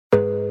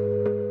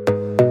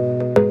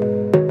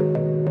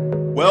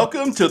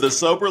Welcome to the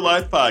Sober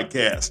Life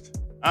Podcast.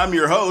 I'm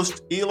your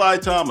host, Eli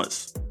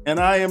Thomas, and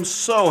I am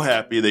so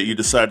happy that you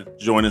decided to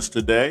join us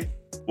today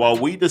while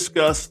we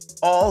discuss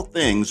all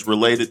things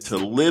related to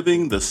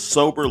living the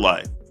sober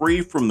life,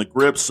 free from the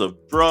grips of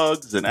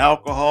drugs and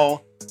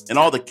alcohol and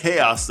all the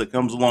chaos that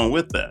comes along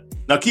with that.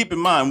 Now, keep in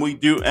mind, we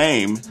do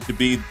aim to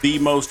be the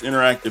most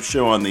interactive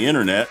show on the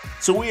internet,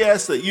 so we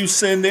ask that you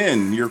send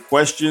in your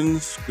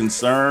questions,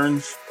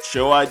 concerns,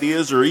 show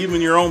ideas, or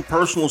even your own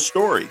personal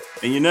story.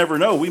 And you never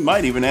know, we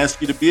might even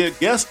ask you to be a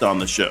guest on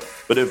the show.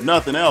 But if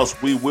nothing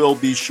else, we will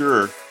be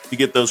sure to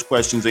get those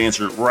questions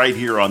answered right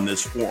here on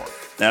this forum.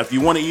 Now, if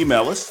you want to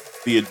email us,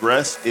 the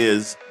address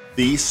is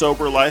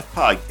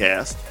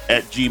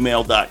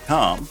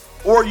thesoberlifepodcast@gmail.com,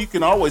 or you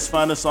can always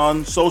find us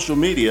on social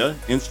media,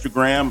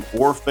 Instagram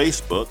or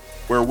Facebook,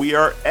 where we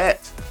are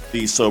at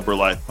the Sober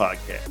Life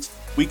Podcast.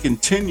 We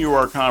continue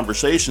our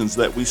conversations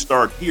that we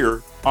start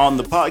here on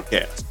the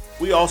podcast.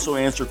 We also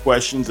answer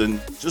questions and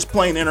just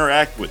plain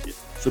interact with you.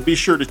 So be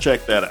sure to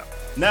check that out.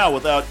 Now,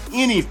 without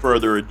any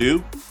further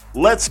ado,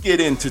 let's get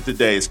into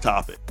today's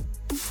topic.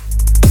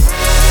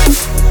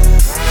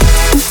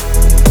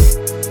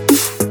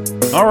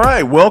 All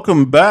right,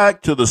 welcome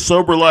back to the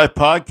Sober Life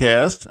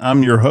Podcast.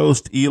 I'm your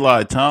host,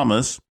 Eli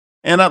Thomas,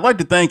 and I'd like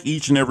to thank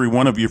each and every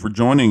one of you for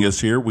joining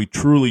us here. We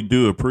truly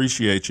do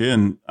appreciate you,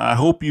 and I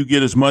hope you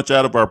get as much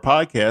out of our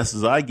podcast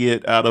as I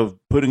get out of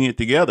putting it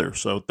together.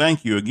 So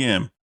thank you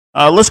again.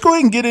 Let's go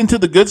ahead and get into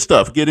the good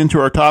stuff, get into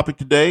our topic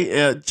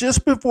today.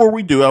 Just before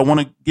we do, I want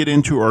to get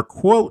into our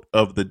quote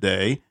of the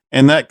day,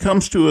 and that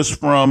comes to us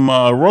from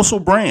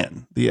Russell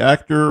Brand, the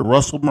actor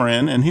Russell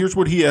Brand, and here's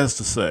what he has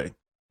to say.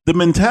 The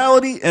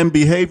mentality and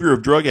behavior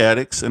of drug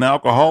addicts and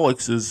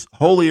alcoholics is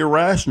wholly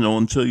irrational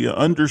until you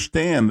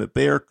understand that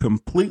they are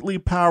completely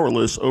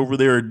powerless over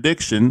their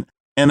addiction,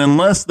 and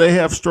unless they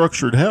have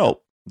structured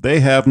help,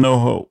 they have no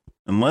hope.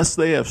 Unless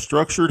they have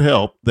structured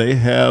help, they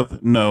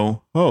have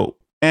no hope.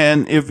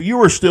 And if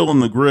you are still in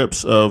the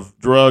grips of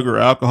drug or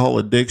alcohol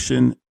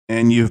addiction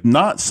and you've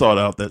not sought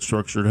out that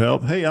structured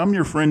help, hey, I'm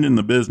your friend in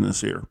the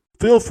business here.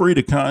 Feel free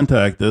to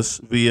contact us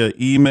via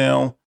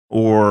email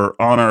or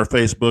on our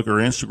Facebook or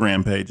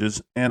Instagram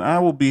pages, and I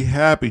will be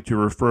happy to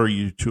refer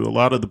you to a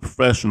lot of the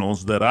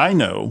professionals that I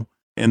know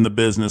in the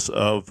business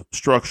of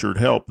structured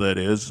help, that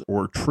is,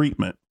 or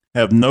treatment.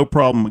 Have no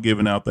problem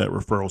giving out that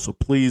referral, so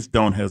please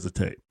don't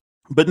hesitate.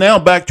 But now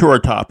back to our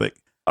topic.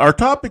 Our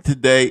topic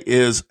today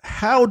is,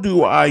 how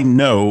do I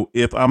know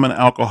if I'm an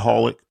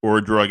alcoholic or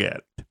a drug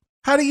addict?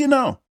 How do you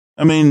know?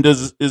 I mean,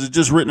 is it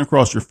just written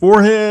across your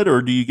forehead,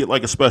 or do you get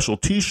like a special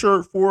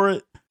T-shirt for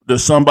it?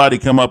 Does somebody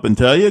come up and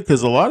tell you?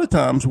 Because a lot of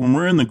times when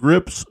we're in the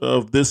grips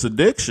of this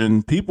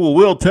addiction, people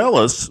will tell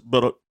us,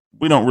 but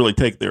we don't really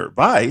take their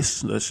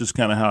advice. That's just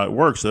kind of how it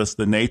works. That's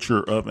the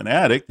nature of an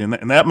addict, and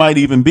that might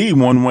even be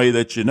one way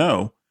that you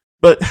know.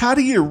 But how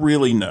do you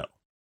really know?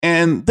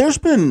 And there's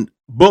been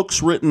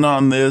books written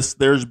on this.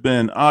 There's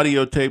been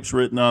audio tapes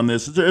written on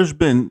this. There's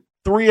been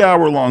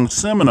 3-hour-long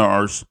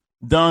seminars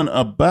done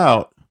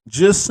about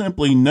just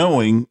simply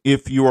knowing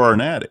if you are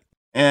an addict.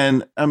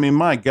 And I mean,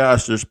 my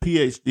gosh, there's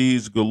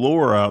PhDs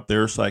galore out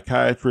there,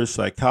 psychiatrists,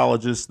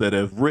 psychologists that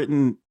have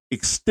written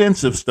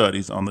extensive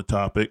studies on the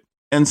topic.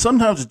 And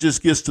sometimes it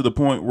just gets to the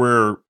point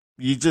where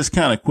you just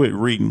kind of quit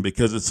reading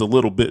because it's a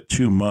little bit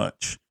too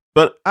much.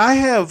 But I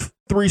have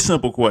 3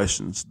 simple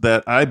questions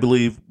that I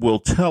believe will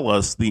tell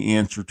us the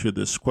answer to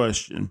this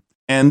question.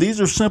 And these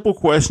are simple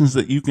questions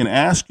that you can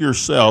ask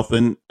yourself.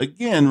 And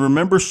again,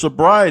 remember,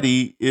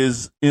 sobriety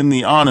is in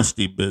the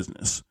honesty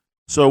business.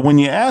 So when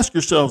you ask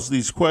yourselves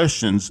these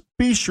questions,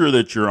 be sure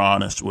that you're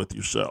honest with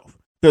yourself,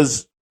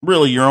 because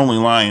really you're only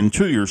lying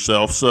to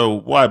yourself, so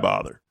why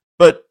bother?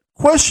 But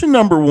question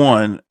number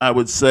 1, I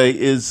would say,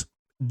 is,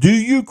 do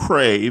you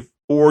crave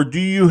or do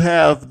you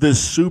have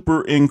this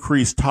super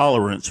increased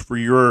tolerance for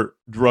your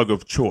drug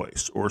of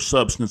choice or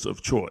substance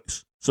of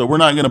choice? So we're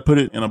not going to put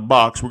it in a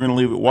box. We're going to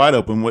leave it wide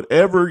open.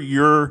 Whatever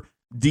your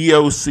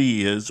DOC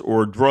is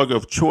or drug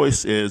of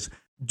choice is,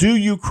 do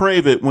you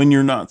crave it when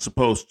you're not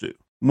supposed to?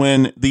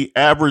 When the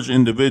average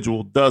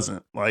individual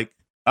doesn't, like,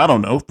 I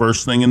don't know,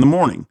 first thing in the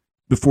morning,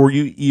 before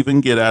you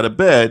even get out of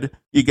bed,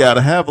 you got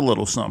to have a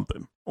little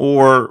something.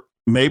 Or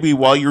maybe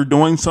while you're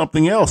doing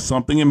something else,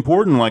 something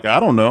important, like, I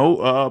don't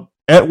know,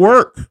 at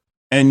work,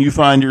 and you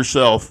find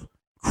yourself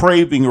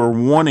craving or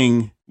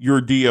wanting your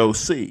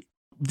DOC.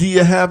 Do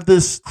you have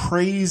this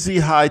crazy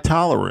high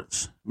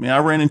tolerance? I mean, I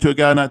ran into a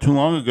guy not too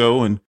long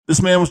ago, and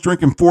this man was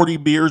drinking 40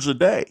 beers a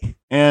day.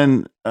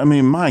 And I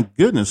mean, my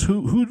goodness,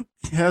 who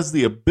has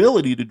the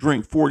ability to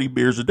drink 40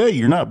 beers a day?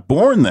 You're not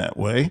born that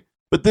way.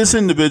 But this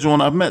individual,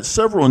 and I've met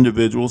several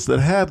individuals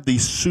that have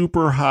these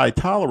super high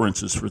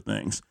tolerances for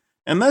things.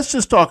 And that's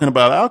just talking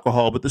about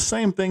alcohol, but the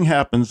same thing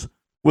happens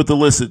with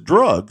illicit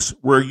drugs,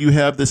 where you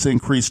have this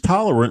increased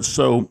tolerance.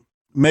 So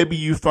maybe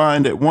you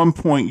find at one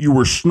point you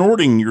were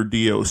snorting your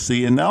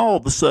DOC, and now all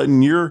of a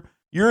sudden you're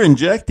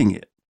injecting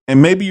it.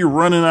 And maybe you're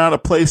running out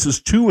of places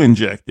to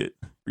inject it.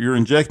 You're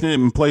injecting it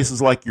in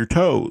places like your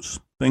toes,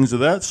 things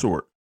of that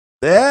sort.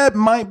 That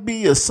might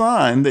be a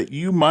sign that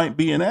you might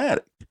be an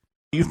addict.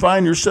 You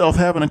find yourself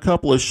having a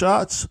couple of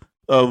shots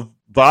of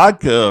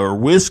vodka or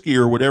whiskey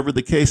or whatever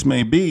the case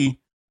may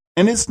be,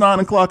 and it's 9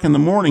 o'clock in the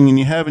morning and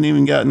you haven't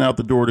even gotten out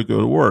the door to go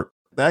to work.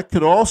 That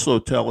could also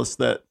tell us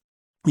that,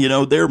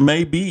 there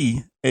may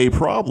be a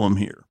problem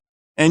here.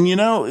 And,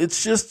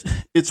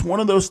 it's one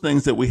of those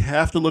things that we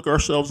have to look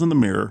ourselves in the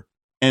mirror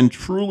and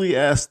truly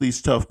ask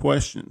these tough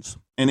questions.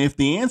 And if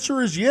the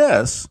answer is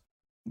yes,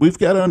 we've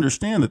got to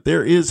understand that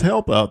there is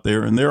help out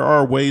there and there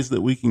are ways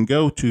that we can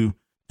go to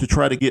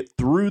try to get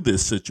through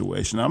this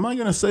situation. I'm not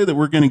going to say that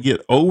we're going to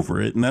get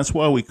over it, and that's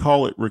why we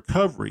call it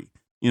recovery.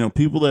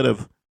 People that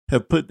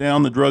have put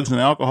down the drugs and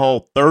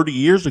alcohol 30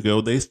 years ago,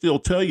 they still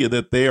tell you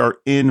that they are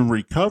in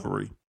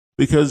recovery.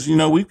 Because,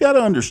 we've got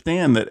to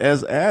understand that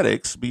as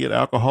addicts, be it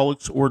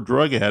alcoholics or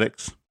drug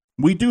addicts,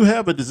 we do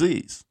have a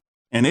disease,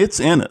 and it's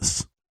in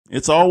us.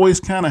 It's always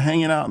kind of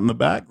hanging out in the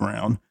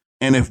background.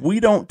 And if we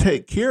don't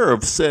take care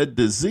of said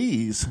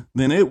disease,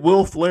 then it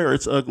will flare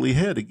its ugly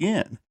head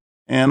again.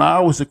 And I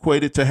always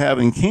equate it to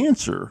having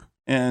cancer.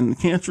 And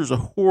cancer is a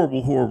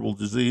horrible, horrible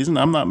disease, and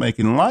I'm not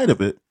making light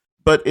of it.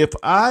 But if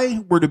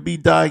I were to be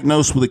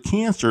diagnosed with a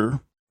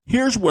cancer,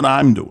 here's what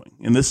I'm doing.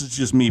 And this is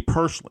just me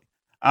personally.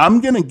 I'm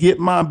going to get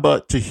my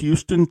butt to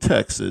Houston,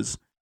 Texas,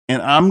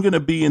 and I'm going to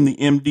be in the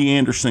MD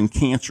Anderson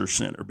Cancer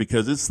Center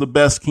because it's the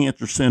best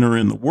cancer center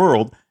in the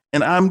world,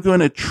 and I'm going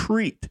to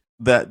treat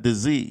that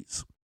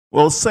disease.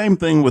 Well, same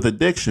thing with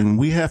addiction.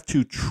 We have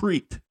to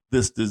treat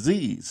this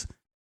disease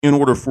in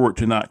order for it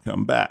to not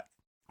come back.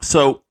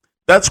 So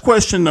that's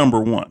question number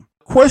one.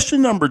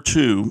 Question number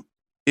two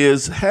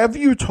is, have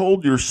you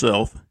told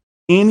yourself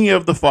any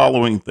of the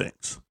following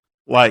things?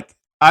 Like,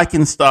 I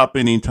can stop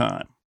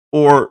anytime,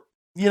 or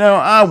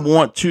I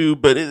want to,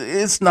 but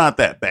it's not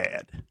that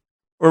bad.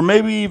 Or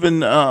maybe even,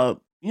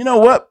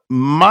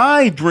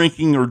 my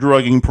drinking or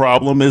drugging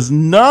problem is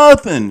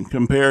nothing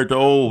compared to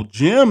old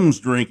Jim's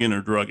drinking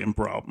or drugging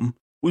problem.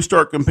 We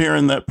start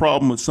comparing that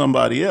problem with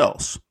somebody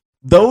else.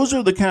 Those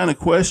are the kind of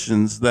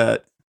questions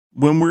that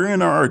when we're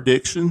in our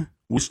addiction,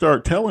 we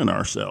start telling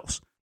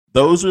ourselves.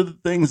 Those are the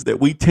things that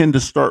we tend to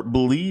start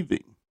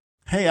believing.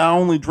 Hey, I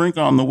only drink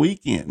on the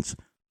weekends.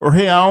 Or,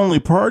 hey, I only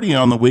party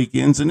on the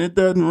weekends, and it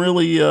doesn't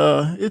really,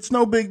 it's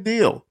no big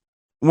deal.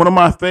 One of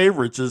my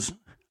favorites is,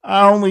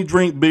 I only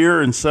drink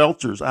beer and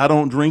seltzers. I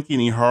don't drink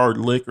any hard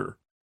liquor.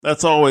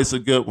 That's always a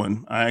good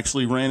one. I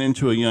actually ran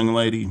into a young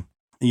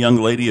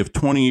lady of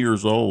 20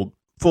 years old,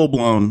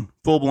 full-blown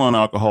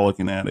alcoholic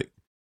and addict.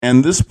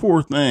 And this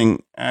poor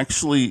thing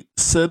actually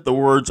said the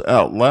words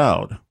out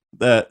loud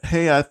that,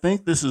 hey, I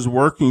think this is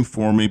working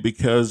for me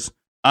because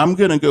I'm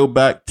going to go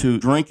back to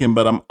drinking,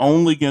 but I'm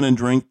only going to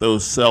drink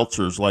those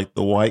seltzers like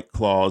the White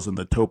Claws and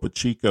the Topo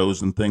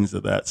Chicos and things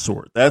of that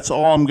sort. That's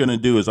all I'm going to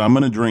do is I'm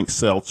going to drink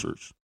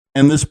seltzers.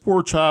 And this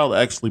poor child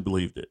actually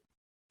believed it.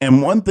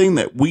 And one thing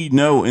that we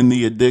know in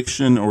the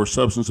addiction or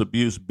substance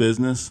abuse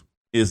business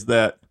is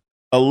that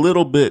a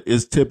little bit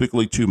is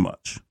typically too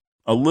much.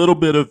 A little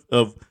bit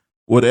of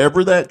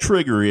whatever that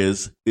trigger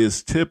is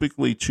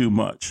typically too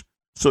much.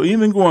 So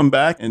even going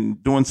back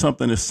and doing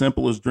something as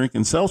simple as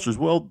drinking seltzers,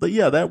 well,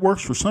 yeah, that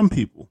works for some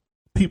people.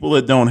 People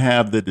that don't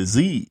have the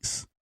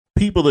disease,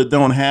 people that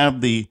don't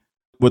have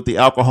what the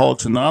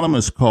Alcoholics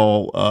Anonymous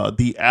call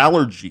the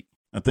allergy.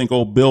 I think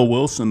old Bill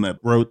Wilson that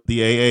wrote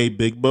the AA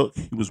Big Book,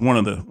 he was one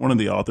of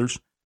the authors.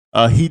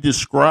 He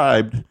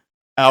described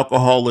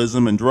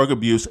alcoholism and drug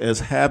abuse as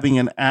having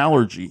an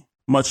allergy,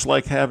 much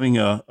like having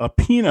a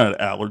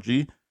peanut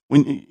allergy.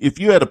 If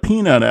you had a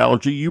peanut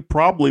allergy, you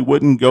probably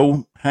wouldn't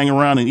go hang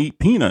around and eat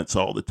peanuts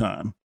all the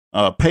time.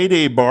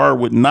 Payday bar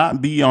would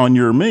not be on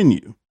your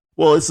menu.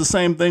 Well, it's the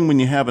same thing when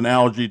you have an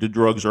allergy to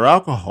drugs or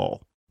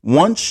alcohol.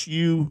 Once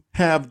you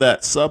have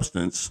that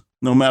substance,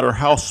 no matter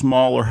how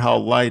small or how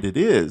light it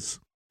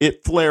is,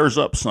 it flares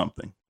up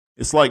something.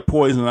 It's like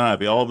poison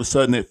ivy. All of a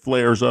sudden it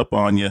flares up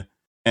on you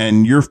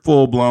and you're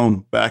full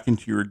blown back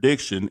into your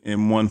addiction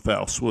in one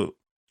foul swoop.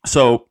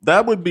 So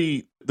that would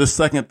be the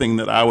second thing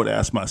that I would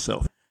ask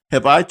myself.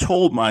 Have I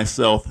told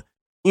myself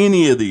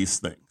any of these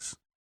things?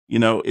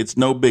 It's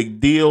no big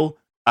deal.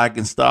 I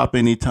can stop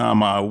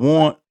anytime I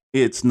want.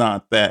 It's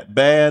not that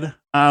bad.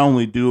 I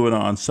only do it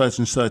on such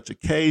and such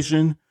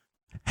occasion.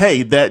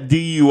 Hey, that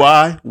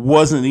DUI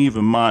wasn't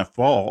even my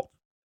fault.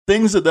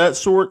 Things of that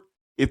sort.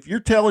 If you're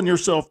telling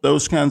yourself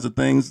those kinds of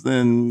things,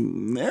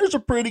 then there's a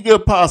pretty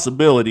good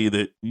possibility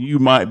that you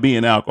might be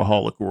an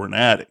alcoholic or an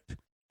addict.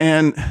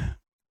 And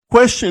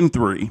question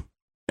 3,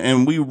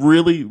 and we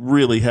really,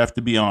 really have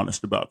to be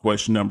honest about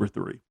question number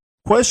 3.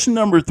 Question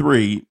number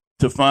 3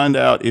 to find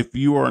out if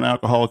you are an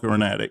alcoholic or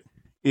an addict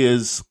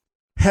is,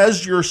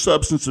 has your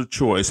substance of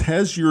choice,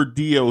 has your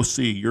DOC,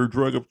 your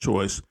drug of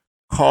choice,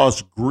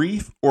 caused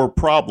grief or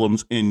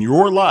problems in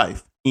your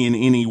life in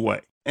any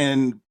way?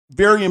 And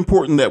very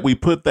important that we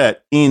put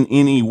that in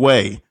any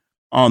way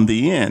on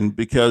the end,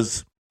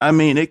 because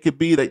it could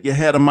be that you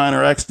had a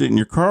minor accident and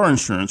your car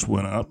insurance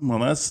went up. Well,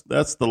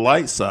 that's the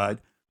light side,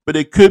 but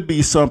it could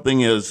be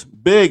something as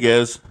big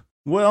as,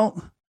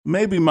 well,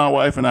 maybe my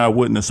wife and I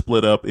wouldn't have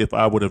split up if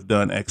I would have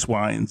done X,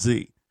 Y, and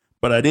Z,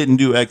 but I didn't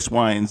do X,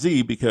 Y, and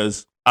Z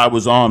because I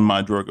was on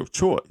my drug of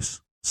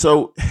choice.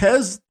 So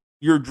has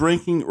your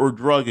drinking or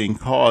drugging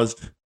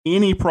caused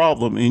any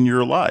problem in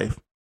your life?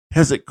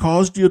 Has it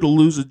caused you to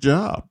lose a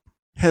job?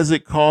 Has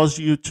it caused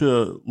you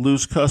to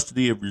lose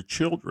custody of your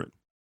children?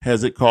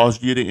 Has it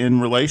caused you to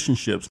end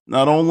relationships?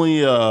 Not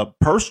only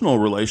personal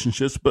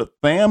relationships, but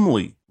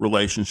family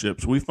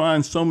relationships. We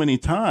find so many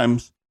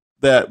times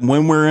that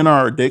when we're in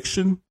our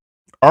addiction,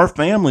 our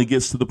family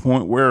gets to the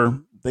point where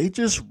they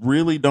just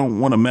really don't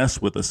want to mess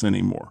with us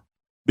anymore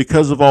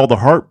because of all the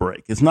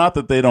heartbreak. It's not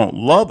that they don't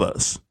love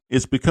us.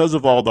 It's because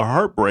of all the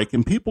heartbreak,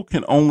 and people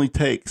can only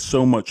take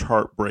so much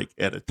heartbreak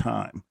at a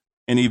time.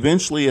 And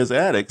eventually, as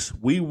addicts,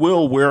 we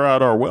will wear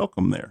out our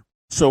welcome there.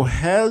 So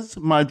has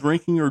my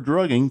drinking or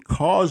drugging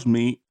caused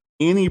me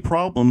any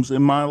problems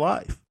in my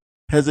life?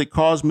 Has it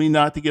caused me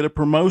not to get a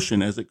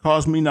promotion? Has it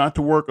caused me not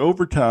to work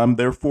overtime?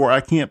 Therefore,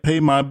 I can't pay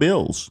my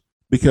bills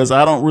because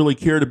I don't really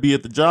care to be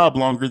at the job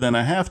longer than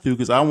I have to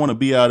because I want to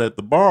be out at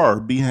the bar,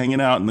 be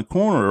hanging out in the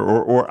corner,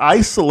 or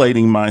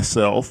isolating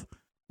myself,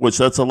 which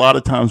that's a lot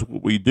of times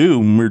what we do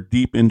when we're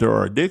deep into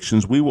our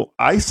addictions. We will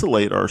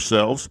isolate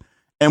ourselves,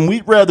 and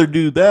we'd rather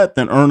do that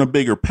than earn a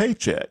bigger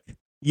paycheck.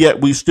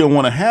 Yet we still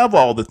want to have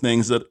all the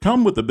things that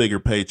come with a bigger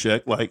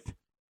paycheck, like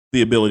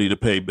the ability to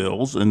pay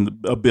bills and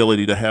the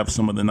ability to have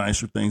some of the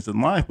nicer things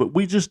in life. But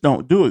we just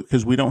don't do it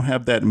because we don't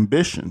have that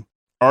ambition.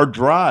 Our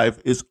drive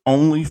is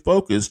only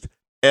focused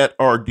at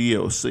our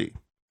DOC.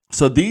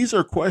 So these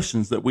are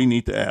questions that we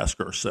need to ask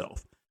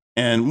ourselves.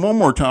 And one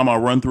more time, I'll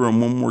run through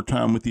them one more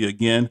time with you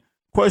again.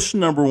 Question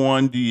number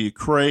one, do you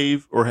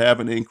crave or have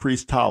an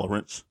increased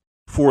tolerance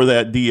for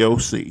that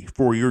DOC,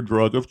 for your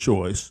drug of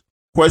choice?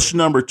 Question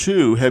number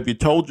two, have you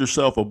told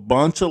yourself a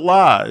bunch of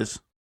lies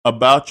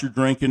about your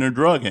drinking or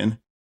drugging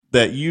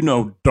that you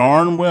know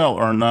darn well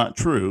are not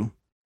true?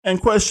 And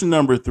question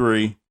number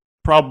three,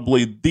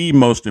 probably the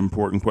most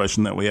important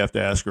question that we have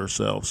to ask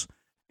ourselves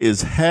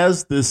is,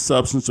 has this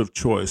substance of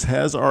choice,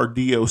 has our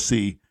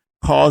DOC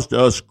caused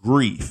us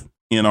grief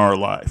in our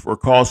life or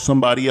caused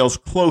somebody else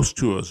close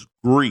to us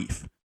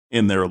grief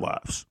in their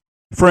lives?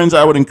 Friends,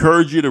 I would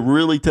encourage you to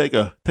really take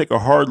a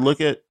hard look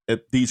at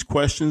these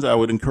questions. I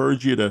would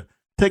encourage you to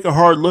take a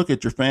hard look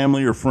at your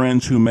family or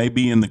friends who may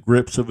be in the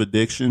grips of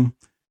addiction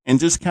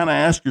and just kind of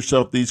ask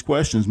yourself these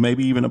questions,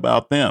 maybe even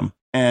about them.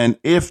 And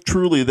if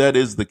truly that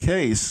is the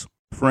case,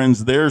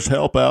 friends, there's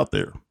help out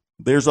there.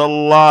 There's a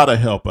lot of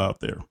help out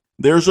there.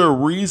 There's a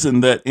reason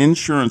that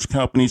insurance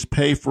companies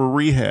pay for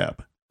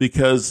rehab,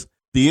 because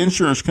the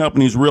insurance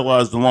companies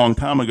realized a long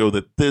time ago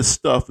that this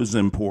stuff is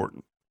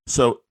important.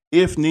 So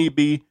if need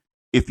be,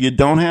 if you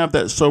don't have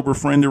that sober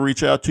friend to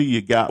reach out to,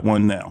 you got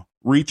one now.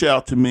 Reach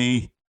out to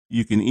me.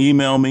 You can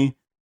email me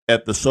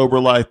at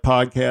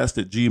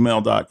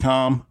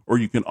thesoberlifepodcast@gmail.com, or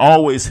you can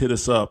always hit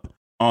us up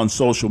on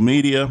social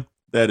media.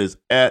 That is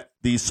at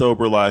the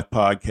Sober Life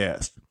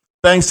Podcast.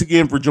 Thanks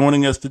again for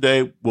joining us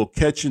today. We'll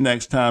catch you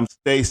next time.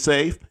 Stay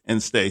safe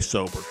and stay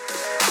sober.